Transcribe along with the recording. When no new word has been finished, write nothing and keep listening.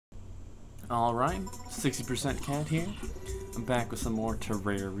Alright, 60% cat here. I'm back with some more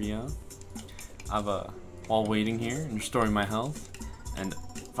Terraria. I've, while waiting here and restoring my health and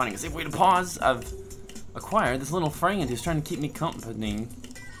finding a safe way to pause, I've acquired this little friend who's trying to keep me company,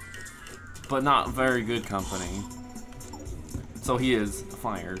 but not very good company. So he is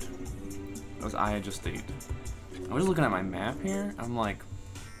fired, as I had just stated. I was looking at my map here, I'm like,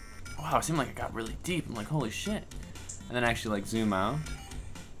 wow, it seemed like it got really deep. I'm like, holy shit. And then I actually like zoom out.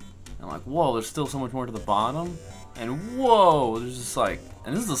 I'm like, whoa, there's still so much more to the bottom. And whoa, there's just like,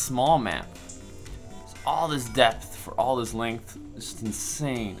 and this is a small map. There's all this depth for all this length. It's just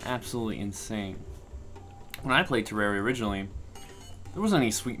insane, absolutely insane. When I played Terraria originally, there wasn't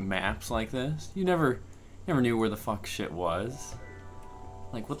any sweet maps like this. You never knew where the fuck shit was.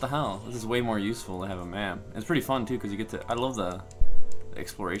 Like, what the hell? This is way more useful to have a map. And it's pretty fun too, because you get to, I love the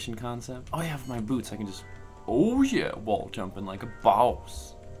exploration concept. Oh yeah, with my boots, I can just, oh yeah, wall jumping like a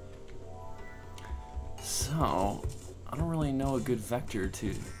boss. So, I don't really know a good vector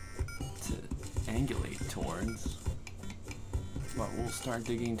to angulate towards. But we'll start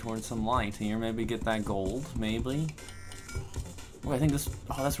digging towards some light here, maybe get that gold, maybe. Oh, I think this,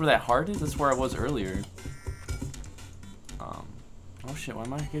 oh, that's where that heart is? That's where I was earlier. Oh shit, why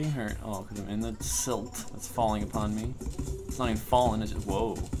am I getting hurt? Oh, because I'm in the silt that's falling upon me. It's not even falling, it's just,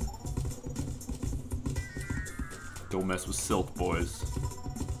 whoa. Don't mess with silt, boys.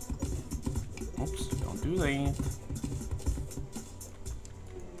 Oops, don't do that.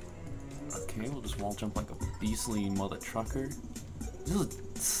 Okay, we'll just wall jump like a beastly mother trucker. This is a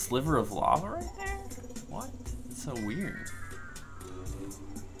sliver of lava right there? What? That's so weird.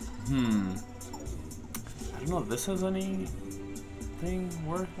 I don't know if this has anything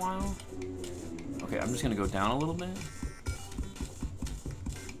worthwhile. Okay, I'm just gonna go down a little bit.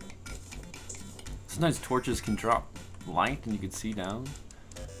 Sometimes torches can drop light and you can see down.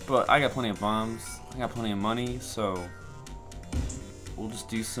 But I got plenty of bombs, I got plenty of money, so we'll just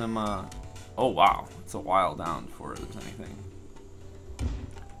do some, oh wow, it's a while down before there's anything.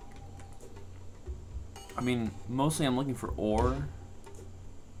 I mean, mostly I'm looking for ore.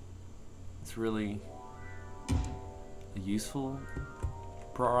 It's really a useful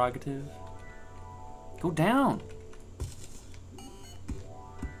prerogative. Go down!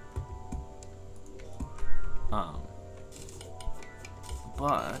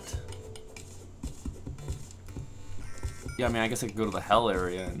 But yeah, I mean, I guess I could go to the hell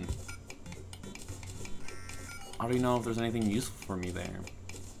area and I don't even know if there's anything useful for me there.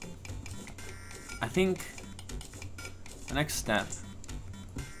 I think the next step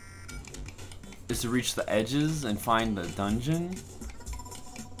is to reach the edges and find the dungeon.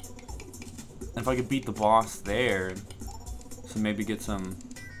 And if I could beat the boss there, so maybe get some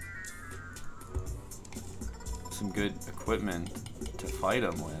good equipment to fight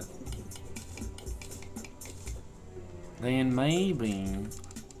him with, then maybe,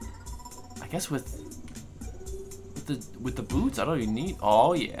 I guess with the boots, I don't even need.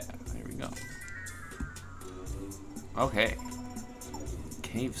 Oh yeah, there we go. Okay,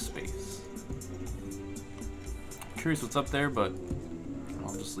 cave space. Curious what's up there, but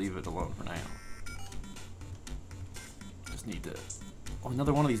I'll just leave it alone for now. Just need to. Oh,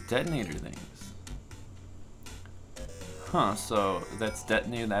 another one of these detonator things. Huh, so that's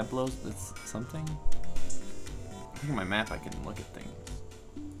detonated, that blows, that's something? I think on my map I can look at things.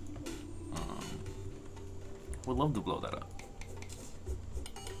 Would love to blow that up.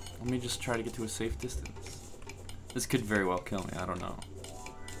 Let me just try to get to a safe distance. This could very well kill me, I don't know.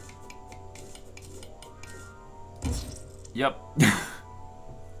 Yep.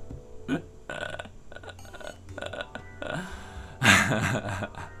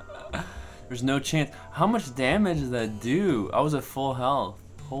 There's no chance. How much damage did that do? I was at full health.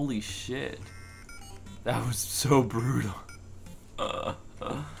 Holy shit. That was so brutal. Oh,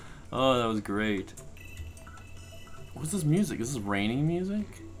 that was great. What's this music? Is this raining music?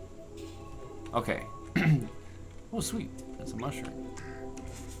 Okay. Oh, sweet. That's a mushroom.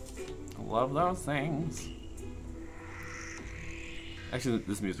 I love those things. Actually,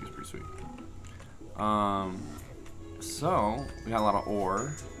 this music is pretty sweet. So, we got a lot of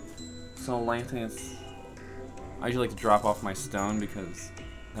ore. So, Lanthans, I usually like to drop off my stone because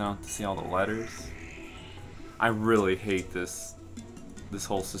I don't have to see all the letters. I really hate this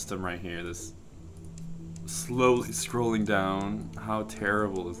whole system right here. This slowly scrolling down. How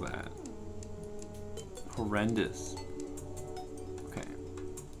terrible is that? Horrendous. Okay.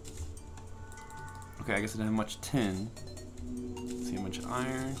 Okay, I guess I didn't have much tin. Let's see how much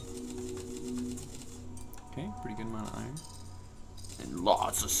iron. Okay, pretty good amount of iron. And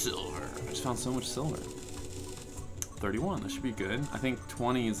lots of silver. I just found so much silver. 31. That should be good. I think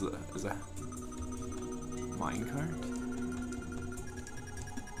 20 is a minecart.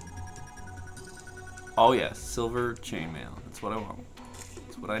 Oh yes, silver chainmail. That's what I want.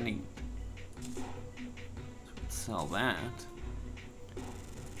 That's what I need. So let's sell that.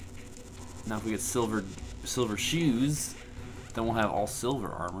 Now if we get silver shoes, then we'll have all silver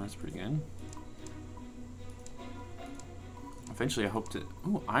armor. That's pretty good. Eventually I hope to...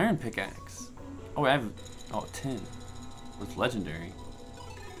 Ooh, iron pickaxe. Oh, I have... Oh, 10. With legendary.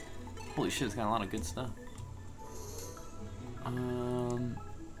 Holy shit, it's got a lot of good stuff.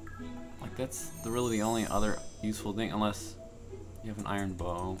 Like that's really the only other useful thing, unless you have an iron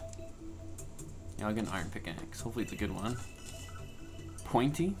bow. Yeah, I'll get an iron pickaxe. Hopefully it's a good one.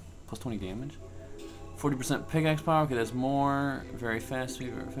 Pointy, plus 20 damage. 40% pickaxe power. Okay, that's more. Very fast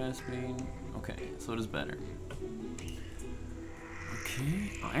speed, very fast speed. Okay, so it is better.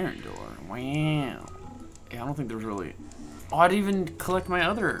 Okay, iron door. Wow. Yeah, I don't think there's really... Oh, I didn't even collect my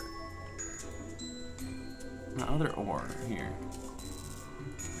other ore here.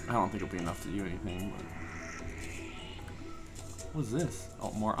 I don't think it'll be enough to do anything, but... What is this?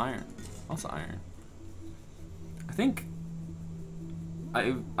 Oh, more iron. Also iron. I think...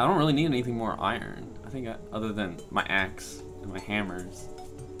 I don't really need anything more iron. I think other than my axe and my hammers.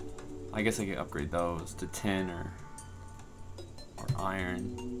 I guess I could upgrade those to tin or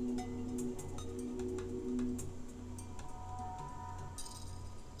iron.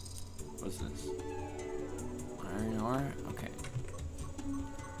 What's this? Iron ore? Okay.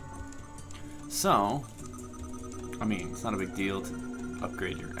 So, I mean, it's not a big deal to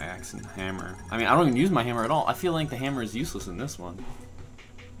upgrade your axe and hammer. I mean, I don't even use my hammer at all. I feel like the hammer is useless in this one.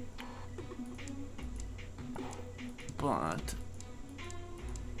 But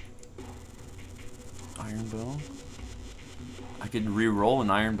iron bow. I could re-roll an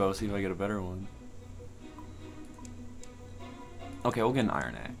iron bow, see if I get a better one. Okay, we'll get an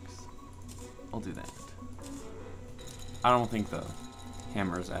iron axe. I'll do that. I don't think the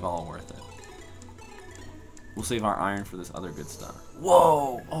hammer is at all worth it. We'll save our iron for this other good stuff.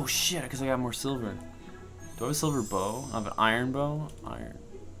 Whoa! Oh shit, because I got more silver. Do I have a silver bow? I have an iron bow? Iron.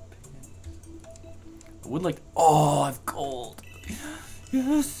 I would like... Oh, I have gold.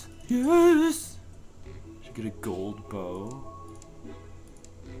 Yes! Yes! Should get a gold bow.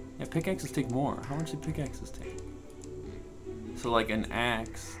 Yeah, pickaxes take more. How much do pickaxes take? So like an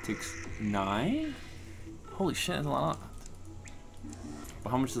axe takes 9? Holy shit, that's a lot.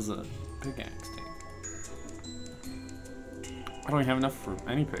 But how much does a pickaxe take? I don't even have enough for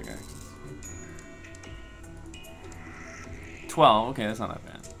any pickaxes. 12, okay, that's not that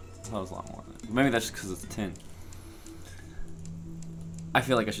bad. That was a lot more than that. Maybe that's just because it's tin. I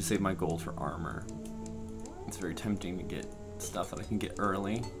feel like I should save my gold for armor. It's very tempting to get stuff that I can get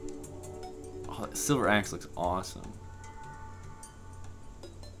early. Oh, that silver axe looks awesome.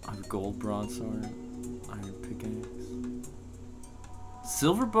 I have a gold broadsword, iron pickaxe.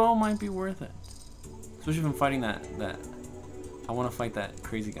 Silver bow might be worth it. Especially if I'm fighting that I want to fight that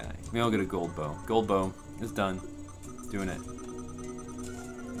crazy guy. Maybe I'll get a gold bow. Gold bow is done. Doing it.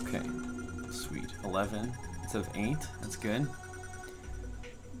 Okay. Sweet. 11 instead of 8. That's good.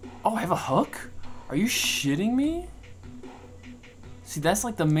 Oh, I have a hook? Are you shitting me? See, that's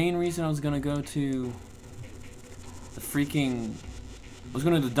like the main reason I was gonna go to the freaking... I was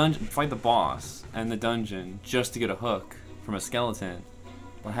going to the dungeon, fight the boss and the dungeon just to get a hook from a skeleton.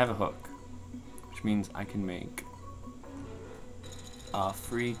 But I have a hook, which means I can make a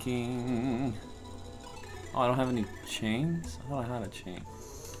freaking... Oh, I don't have any chains? I thought I had a chain.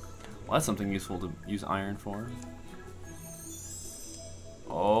 Well, that's something useful to use iron for.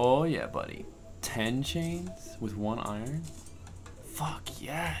 Oh yeah, buddy. 10 chains with 1 iron? Fuck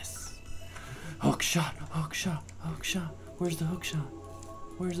yes! Hook shot, hook shot, hook shot. Where's the hook shot?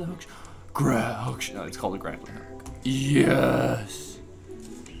 Where's the hook shot? Hook shot. It's called a grappling hook. Yes!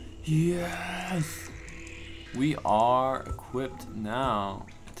 Yes! We are equipped now,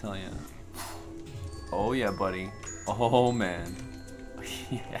 I tell ya. Oh yeah, buddy. Oh man.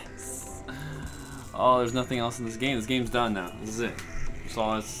 Yes. Oh, there's nothing else in this game. This game's done now. This is it. That's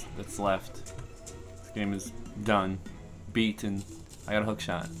all that's left. This game is done. Beat, and I got a hook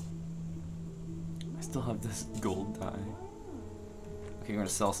shot. I still have this gold dye. Okay, I'm gonna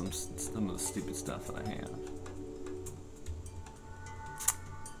sell some of the stupid stuff that I have.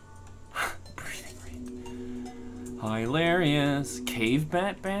 Breathing rate. Hilarious. Cave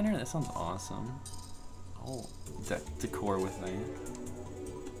bat banner? That sounds awesome. Oh, decor with that.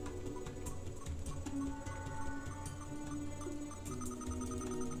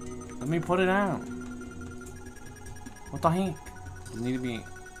 Let me put it out. What the heck? Does it need to be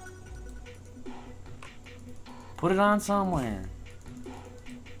Put it on somewhere.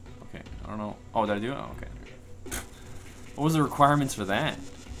 Okay, I don't know. Oh, did I do it? Oh, okay. What was the requirements for that?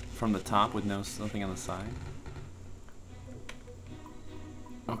 From the top with nothing on the side?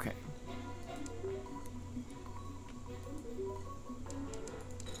 Okay.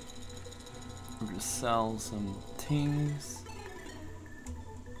 We're gonna sell some tings.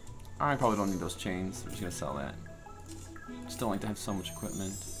 I probably don't need those chains. I'm just gonna sell that. Just don't like to have so much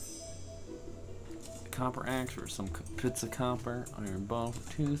equipment. Copper axe or some bits of copper. Iron bow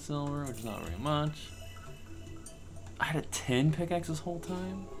for 2 silver, which is not very much. I had a 10 pickaxe this whole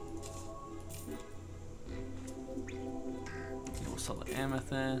time. We'll sell the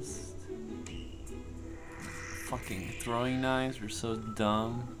amethyst. Fucking throwing knives, we're so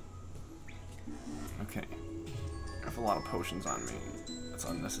dumb. Okay. I have a lot of potions on me. That's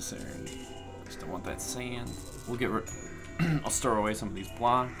unnecessary. I just don't want that sand. We'll get rid. I'll store away some of these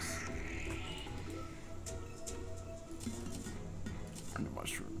blocks. And the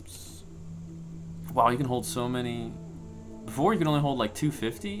mushrooms. Wow, you can hold so many. Before you could only hold like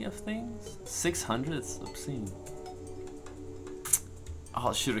 250 of things. 600. It's obscene. Oh,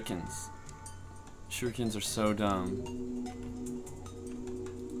 shurikens. Shurikens are so dumb.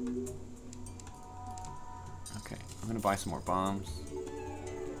 Okay, I'm gonna buy some more bombs.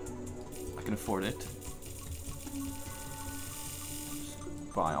 I can afford it.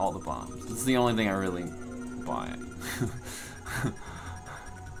 Just buy all the bombs. This is the only thing I really buy.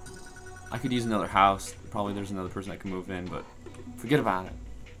 I could use another house. Probably there's another person that can move in, but forget about it.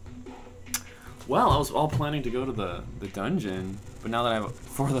 Well, I was all planning to go to the dungeon, but now that I have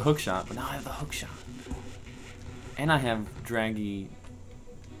for the hookshot, but now I have the hookshot. And I have draggy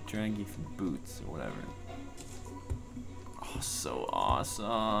boots or whatever. Oh, so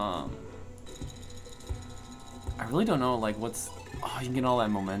awesome. I really don't know, like, what's... Oh, you can get all that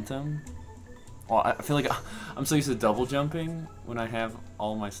momentum. Well, I feel like I'm so used to double jumping when I have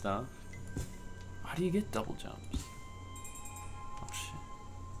all my stuff. How do you get double jumps? Oh, shit.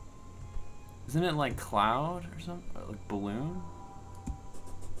 Isn't it like cloud or something? Or like balloon?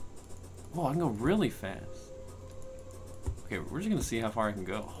 Whoa, I can go really fast. Okay, we're just gonna see how far I can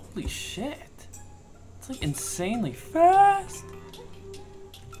go. Holy shit. It's like insanely fast.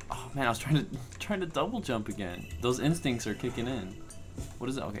 Oh man, I was trying to double jump again. Those instincts are kicking in. What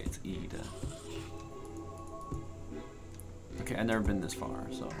is it? Okay, it's E to... Okay, I've never been this far,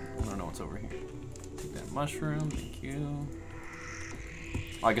 so I don't know what's over here. Take that mushroom, thank you.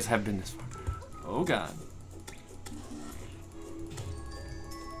 Oh, I guess I have been this far. Oh god.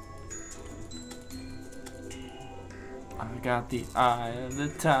 I got the eye of the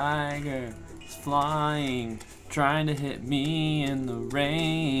tiger. It's flying, trying to hit me in the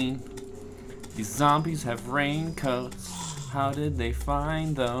rain. These zombies have raincoats. How did they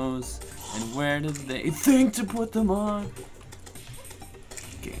find those? And where did they think to put them on?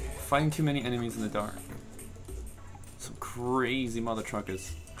 Okay, fighting too many enemies in the dark. Some crazy mother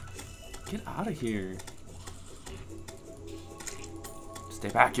truckers. Get out of here. Stay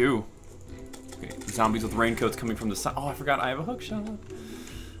back, you. Okay, zombies with raincoats coming from the side. Oh, I forgot I have a hookshot.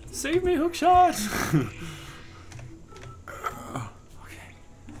 Save me, hookshot! Okay.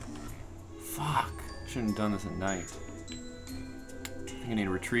 Fuck. Shouldn't have done this at night. I think I need to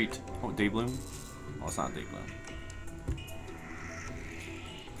retreat. Oh, Daybloom? Oh, it's not Daybloom.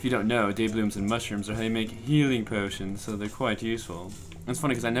 If you don't know, Dayblooms and mushrooms are how you make healing potions, so they're quite useful. It's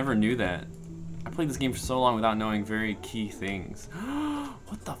funny because I never knew that. I played this game for so long without knowing very key things.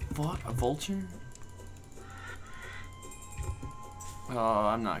 What the fuck? A vulture? Oh,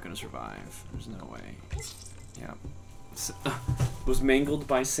 I'm not gonna survive. There's no way. Yeah. Was mangled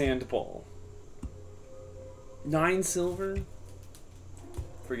by Sandball. 9 silver?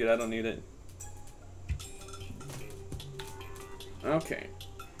 Forget, I don't need it. Okay.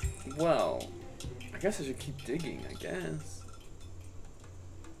 Well, I guess I should keep digging, I guess.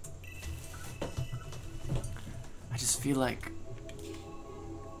 I just feel like...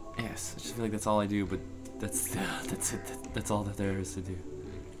 Yes, I just feel like that's all I do, but that's it. That's all that there is to do.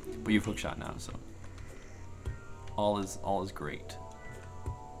 But you've hookshot now, so all is great.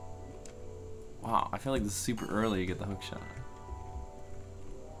 Wow, I feel like this is super early to get the hookshot.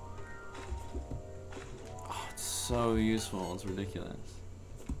 Oh, it's so useful. It's ridiculous.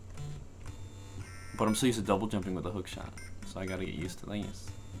 But I'm so used to double jumping with a hookshot, so I gotta get used to these.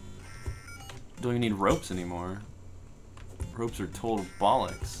 Don't even need ropes anymore. Ropes are total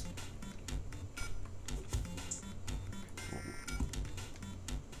bollocks.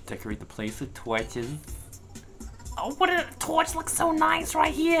 Decorate the place with torches. Oh, what a torch looks so nice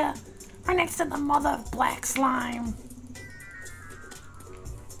right here. Right next to the mother of black slime.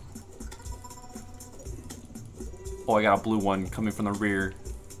 Oh, I got a blue one coming from the rear,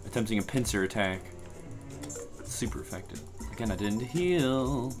 attempting a pincer attack. Super effective. Again, I didn't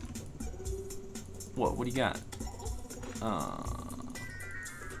heal. What do you got?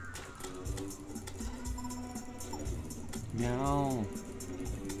 Meow.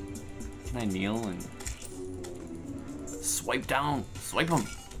 Can I kneel and swipe down? Swipe him.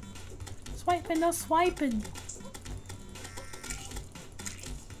 Swiping, no swiping.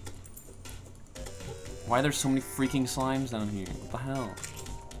 Why are there so many freaking slimes down here? What the hell?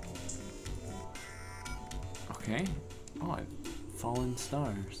 Okay. Oh, I've fallen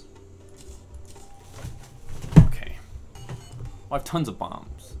stars. Okay. Well, I have tons of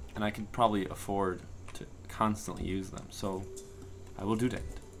bombs, and I could probably afford to constantly use them, so I will do that.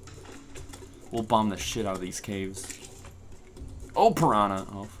 We'll bomb the shit out of these caves. Oh, piranha!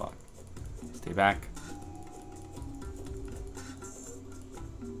 Oh, fuck. Stay back.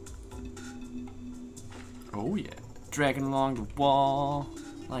 Oh, yeah. Dragging along the wall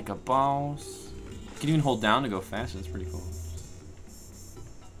like a boss. You can even hold down to go faster. That's pretty cool.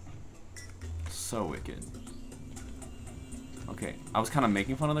 So wicked. Okay, I was kind of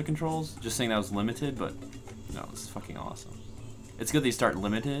making fun of the controls, just saying that was limited, but no, this is fucking awesome. It's good they start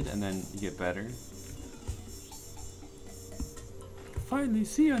limited and then you get better. Finally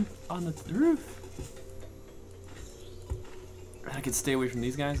see you on the roof. I can stay away from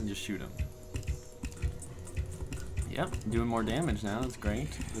these guys and just shoot them. Yep, doing more damage now. That's great.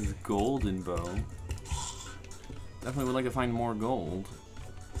 This golden bow. Definitely would like to find more gold.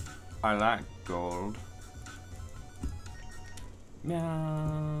 I like gold.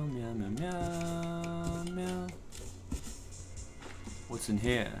 Meow, meow, meow, meow, meow. What's in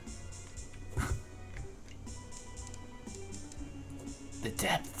here? The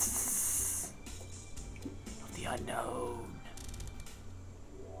depths of the unknown.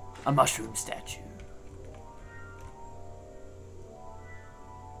 A mushroom statue.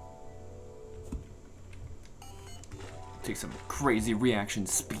 Take some crazy reaction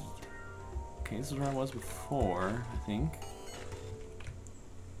speed. Okay, this is where I was before, I think.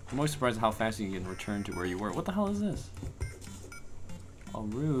 I'm always surprised at how fast you can return to where you were. What the hell is this? A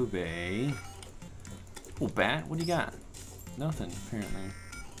ruby. Oh, bat? What do you got? Nothing, apparently.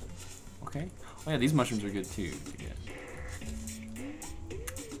 Okay. Oh yeah, these mushrooms are good too to get.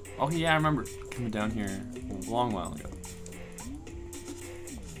 Oh yeah, I remember coming down here a long while ago.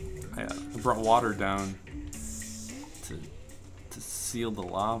 I brought water down to seal the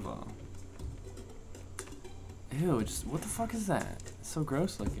lava. Ew, just what the fuck is that? It's so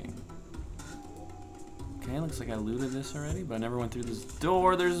gross looking. Okay, looks like I looted this already, but I never went through this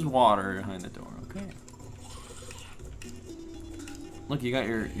door. There's water behind the door. Okay. Look, you got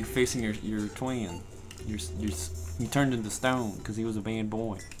you're facing your twin. You turned into stone because he was a bad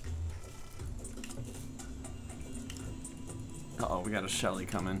boy. Uh oh, we got a Shelly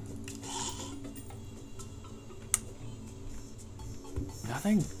coming.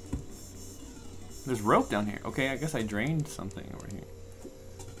 Nothing. There's rope down here. Okay, I guess I drained something over here.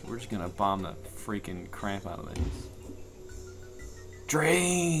 We're just gonna bomb the freaking crap out of these.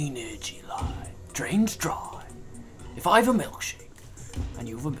 Drainage, Eli. Drain's dry. If I have a milkshake, and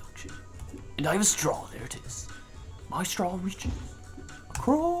you have a milkshake, and I have a straw, there it is. My straw reaches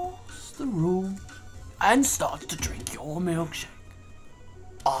across the room and starts to drink your milkshake.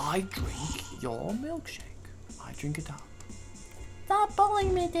 I drink your milkshake. I drink it up. Stop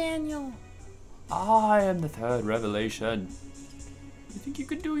bullying me, Daniel. I am the third revelation. You think you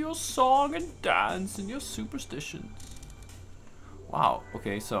could do your song and dance and your superstitions? Wow,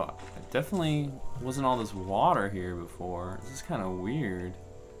 okay, so it definitely wasn't all this water here before. This is kind of weird.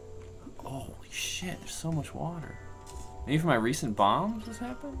 Holy shit, there's so much water. Maybe from my recent bombs this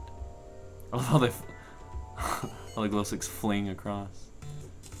happened? I love how they how the glow sticks fling across.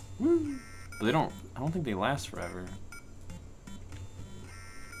 Woo! But I don't think they last forever.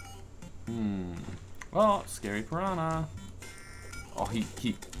 Well, scary piranha. Oh, he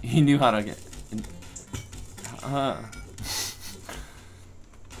knew how to get in.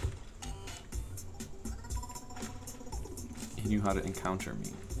 He knew how to encounter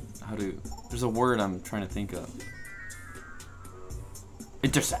me. There's a word I'm trying to think of.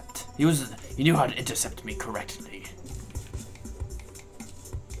 Intercept. He knew how to intercept me correctly.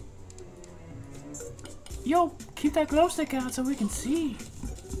 Yo, keep that glow stick out so we can see.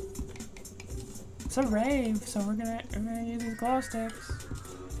 It's a rave, so we're gonna use these glow sticks.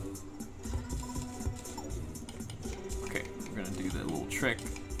 Okay, we're gonna do that little trick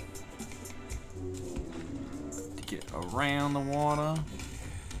to get around the water.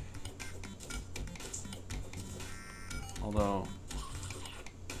 Although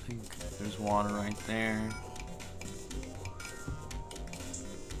I think there's water right there.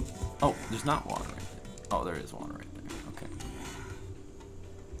 Oh, there's not water right there. Oh, there is water right there. Okay.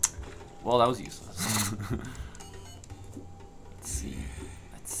 Well, that was useless. Let's see.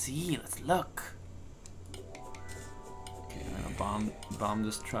 Let's see. Let's look. Okay, I'm gonna bomb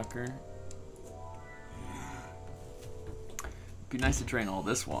this trucker. Be nice to drain all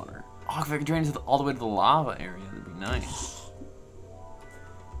this water. Oh, if I could drain it all the way to the lava area, that'd be nice.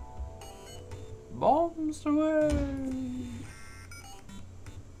 Bombs away!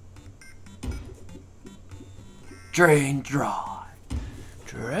 Drain dry.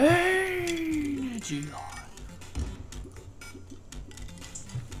 Drain dry.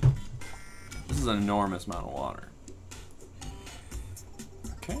 This is an enormous amount of water.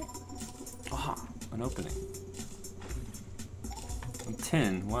 Okay. Aha, an opening. And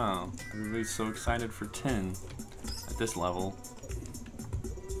tin, wow. Everybody's so excited for tin at this level.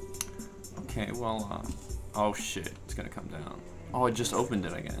 Okay, well, oh shit, it's gonna come down. Oh, it just opened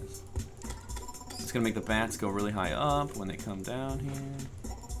it, I guess. It's gonna make the bats go really high up when they come down here.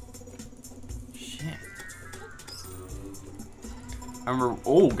 Shit. I remember,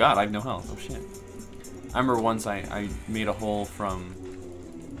 oh god, I have no health, oh shit. I remember once I made a hole from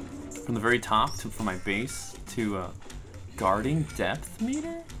the very top from my base to guarding depth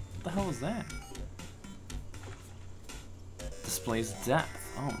meter? What the hell is that? Displays depth.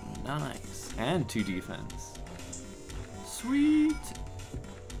 Oh, nice. And 2 defense. Sweet.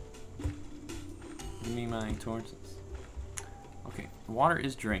 Give me my torches. Okay, water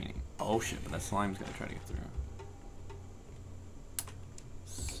is draining. Oh shit, but that slime's gonna try to get through.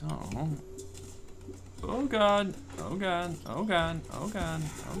 So. Oh god. Oh god. Oh god. Oh god.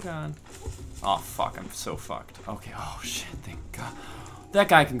 Oh god. Oh fuck, I'm so fucked. Okay, oh shit, thank god. That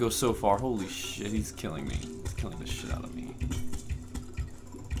guy can go so far. Holy shit, he's killing me. He's killing the shit out of me.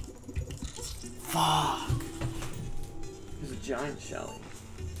 Fuck. He's a giant Shelly.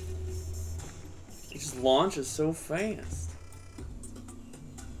 He just launches so fast.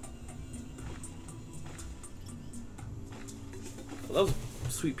 Well, that was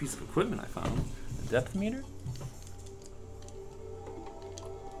a sweet piece of equipment I found. A depth meter?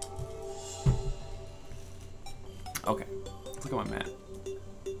 Okay, let's look at my map.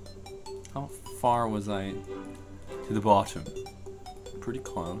 How far was I to the bottom? Pretty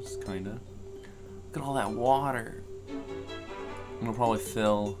close, kinda. Look at all that water. It'll probably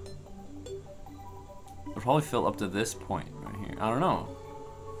fill. It'll probably fill up to this point right here. I don't know.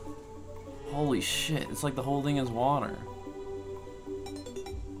 Holy shit! It's like the whole thing is water.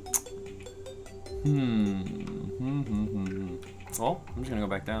 Well, I'm just gonna go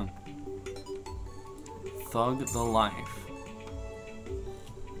back down. Thug the life.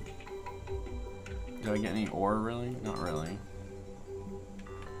 Did I get any ore really? Not really.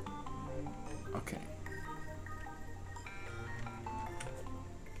 Okay.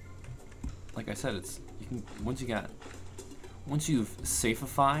 Like I said, it's you can once you've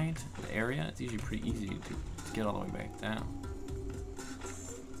safeified the area, it's usually pretty easy to get all the way back down.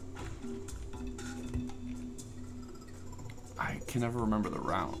 I can never remember the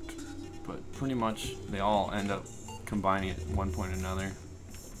route, but pretty much they all end up combining at one point or another.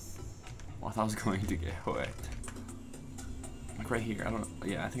 Well, I thought I was going to get wet. Like right here, I don't know.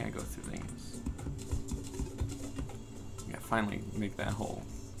 Yeah, I think I go through things. Yeah, finally make that hole.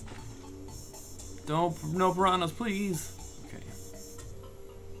 No piranhas, please. Okay.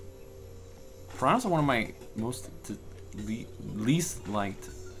 Piranhas are one of my least liked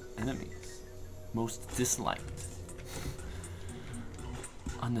enemies. Most disliked.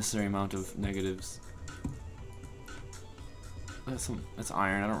 Unnecessary amount of negatives. That's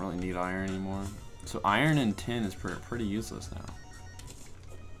iron. I don't really need iron anymore. So iron and tin is pretty useless now.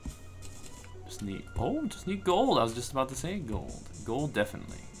 Just need gold. I was just about to say gold. Gold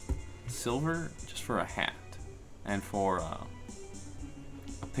definitely. Silver just for a hat and for a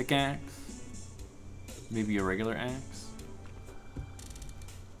pickaxe. Maybe a regular axe.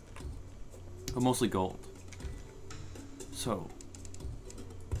 But mostly gold. So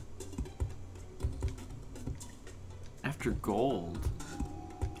after gold,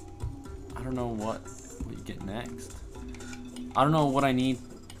 I don't know what you get next. I don't know what I need,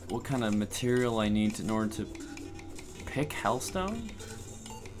 what kind of material I need in order to pick hellstone.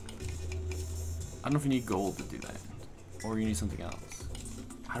 I don't know if you need gold to do that, or you need something else.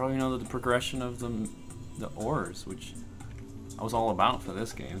 I don't even know the progression of the ores, which I was all about for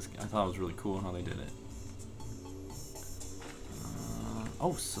this game. I thought it was really cool how they did it.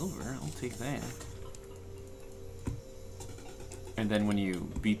 Oh, silver, I'll take that. And then when you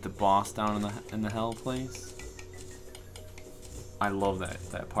beat the boss down in the hell place, I love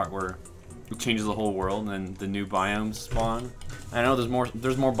that part where It changes the whole world, and then the new biomes spawn. I know there's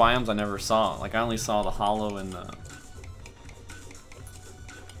more biomes I never saw. Like I only saw the hollow and the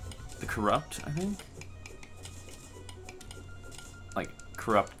corrupt, I think. Like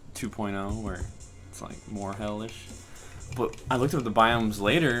corrupt 2.0, where it's like more hellish. But I looked at the biomes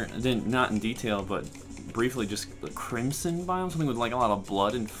later, not in detail, but briefly, just the crimson biome, something with like a lot of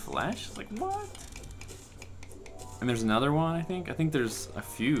blood and flesh. Like what? And there's another one, I think. I think there's a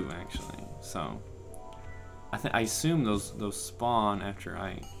few actually. So I assume those spawn after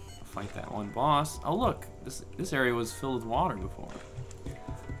I fight that one boss. Oh look, this area was filled with water before.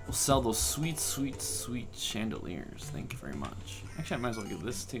 We'll sell those sweet, sweet, sweet chandeliers. Thank you very much. Actually, I might as well get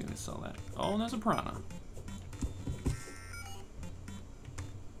this too and sell that. Oh, and there's a piranha.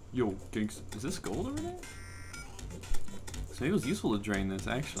 Yo, is this gold over there? So it was useful to drain this,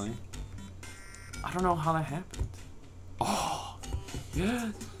 actually. I don't know how that happened. Oh,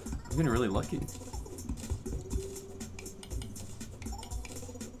 yeah. I'm getting really lucky.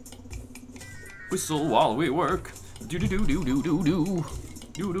 Whistle while we work. Do do do do do do do.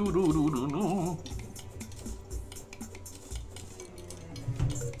 Do do do do do do.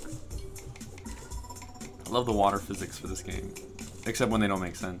 I love the water physics for this game. Except when they don't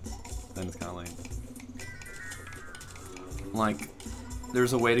make sense. Then it's kind of lame. Like,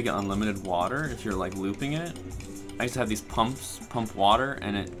 there's a way to get unlimited water if you're like looping it. I used to have these pumps pump water,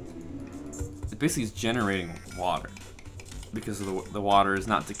 and it basically is generating water because of the water is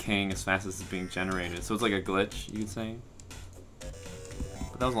not decaying as fast as it's being generated. So it's like a glitch, you could say.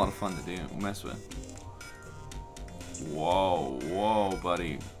 But that was a lot of fun to do, mess with. Whoa, whoa,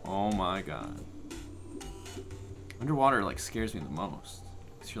 buddy. Oh my god. Underwater like scares me the most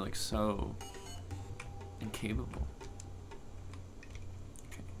because you're like so incapable.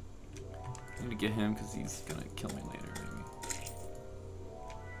 Okay, I need to get him because he's gonna kill me later. Maybe.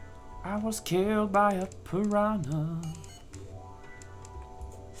 I was killed by a piranha.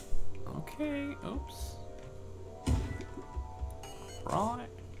 Okay, oops. Right.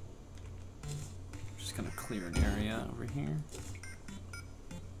 Just gonna clear an area over here.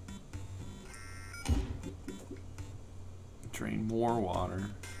 Drain more water.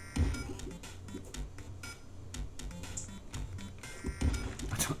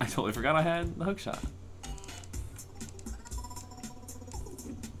 I totally forgot I had the hook shot.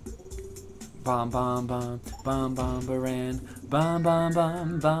 Bom bom bom bom bom baran. Bom bom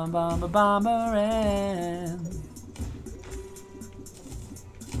bom bom bom bom baran.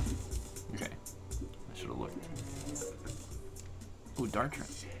 Okay, I should have looked. Ooh, Dart Trap.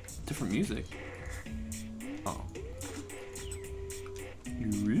 Different music. Oh.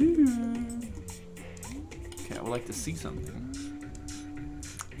 Okay, I would like to see something.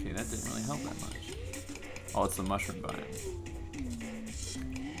 Okay, that didn't really help that much. Oh, it's the mushroom biome.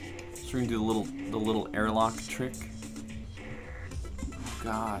 So we're gonna do the little airlock trick. Oh,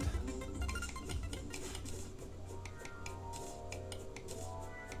 God.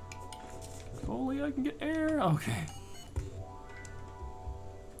 If only I can get air. Okay.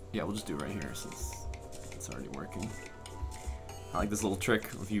 Yeah, we'll just do it right here since it's already working. I like this little trick.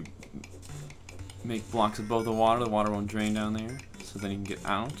 If you make blocks above the water won't drain down there. So then you can get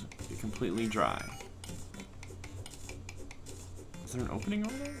out, get completely dry. Is there an opening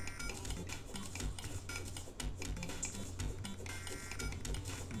over there?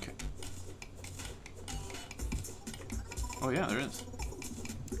 Okay. Oh yeah, there is.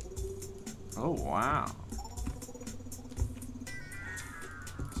 Oh wow.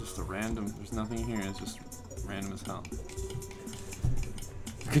 It's just a random, there's nothing here, it's just random as hell.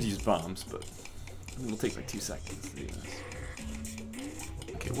 I could use bombs, but it'll take like 2 seconds to do this.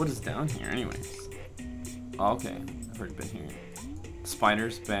 Okay, what is down here anyways? Oh, okay, I've already been here.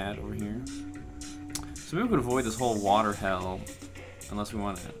 Spiders, bad over here. So maybe we could avoid this whole water hell unless we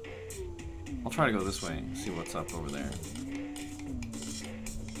want to. I'll try to go this way and see what's up over there.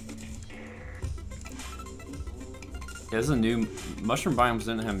 Yeah, this is a new, mushroom biomes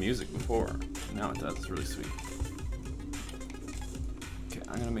didn't have music before. Now it does, it's really sweet. Okay,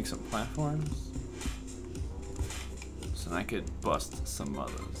 I'm gonna make some platforms. So I could bust some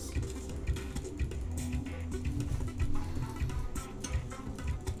others.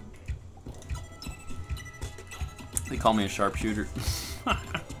 They call me a sharpshooter.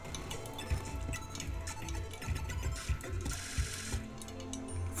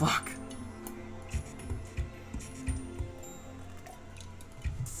 Fuck.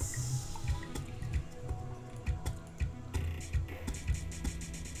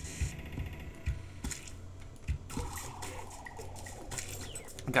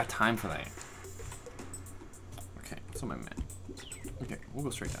 I got time for that. Okay, that's what I meant. Okay, we'll go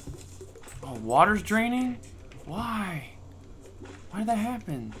straight down. Oh, water's draining? Why? Why did that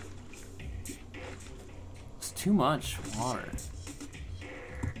happen? It's too much water.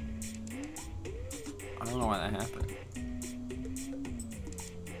 I don't know why that happened.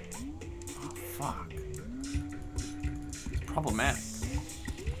 Oh, fuck. It's problematic.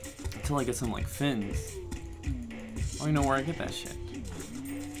 Until I get some, like, fins. I don't even know where I get that shit.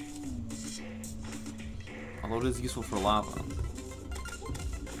 Although it is useful for lava.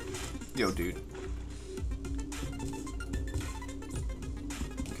 Yo, dude.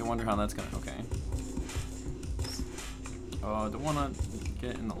 Okay, I wonder how that's gonna... Okay. I don't wanna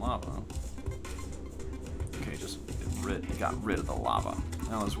get in the lava. Okay, just got rid of the lava.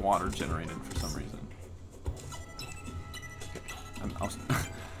 Now there's water generated for some reason.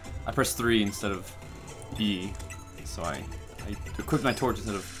 I pressed 3 instead of E, so I equipped my torch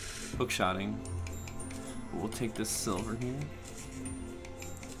instead of hookshotting. We'll take this silver here.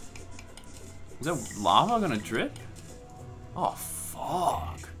 Is that lava gonna drip? Oh,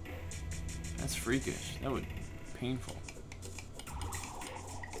 fuck. That's freakish. That would be painful.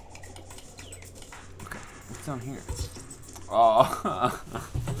 Okay, what's down here? Oh.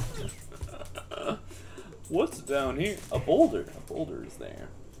 What's down here? A boulder. A boulder is there.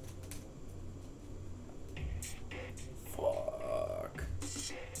 Fuck.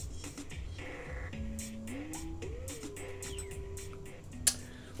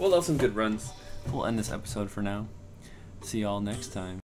 Well, that was some good runs. We'll end this episode for now. See y'all next time.